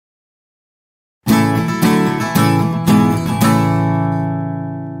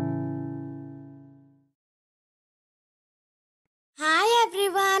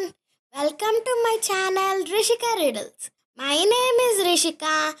welcome to my channel Rishika Riddles. My name is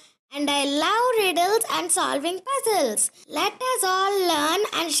Rishika and I love riddles and solving puzzles. Let us all learn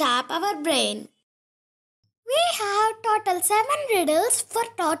and sharpen our brain. We have total 7 riddles for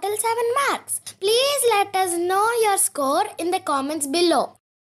total 7 marks. Please let us know your score in the comments below.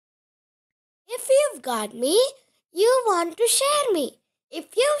 If you've got me, you want to share me.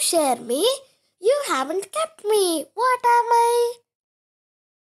 If you share me, you haven't kept me. What am I?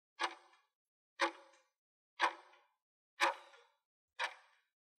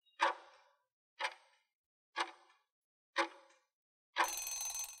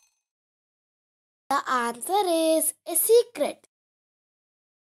 The answer is a secret.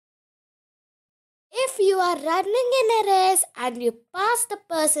 If you are running in a race and you pass the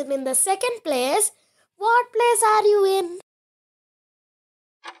person in the second place, what place are you in?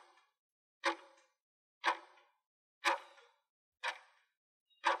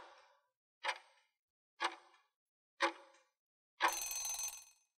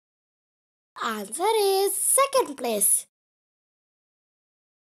 The answer is second place.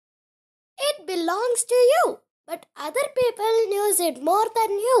 It belongs to you, but other people use it more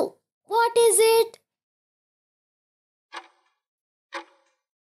than you. What is it?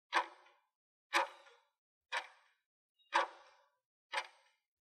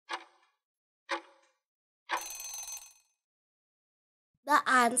 The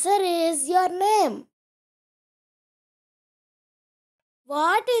answer is your name.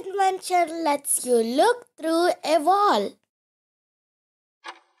 What invention lets you look through a wall?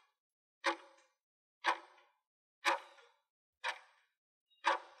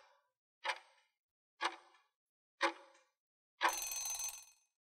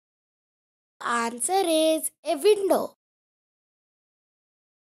 The answer is a window.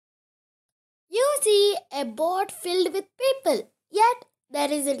 You see a boat filled with people, yet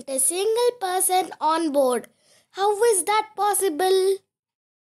there isn't a single person on board. How is that possible?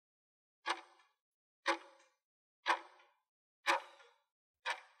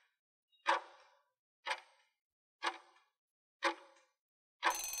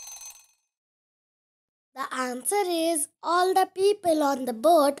 The answer is all the people on the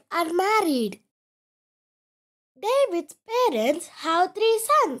boat are married. David's parents have 3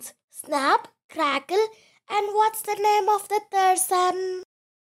 sons, Snap, Crackle, and what's the name of the third son?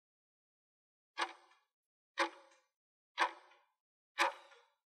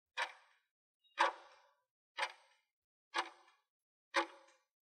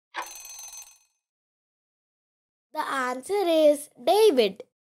 The answer is David.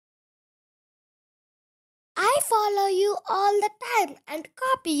 I follow you all the time and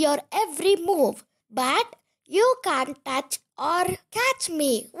copy your every move, but you can't touch or catch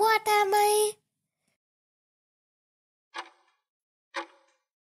me. What am I?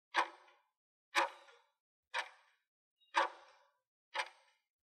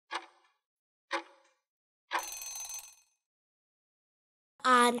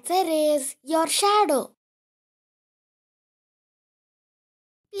 Answer is your shadow.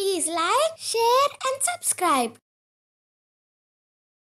 Please like, share and subscribe.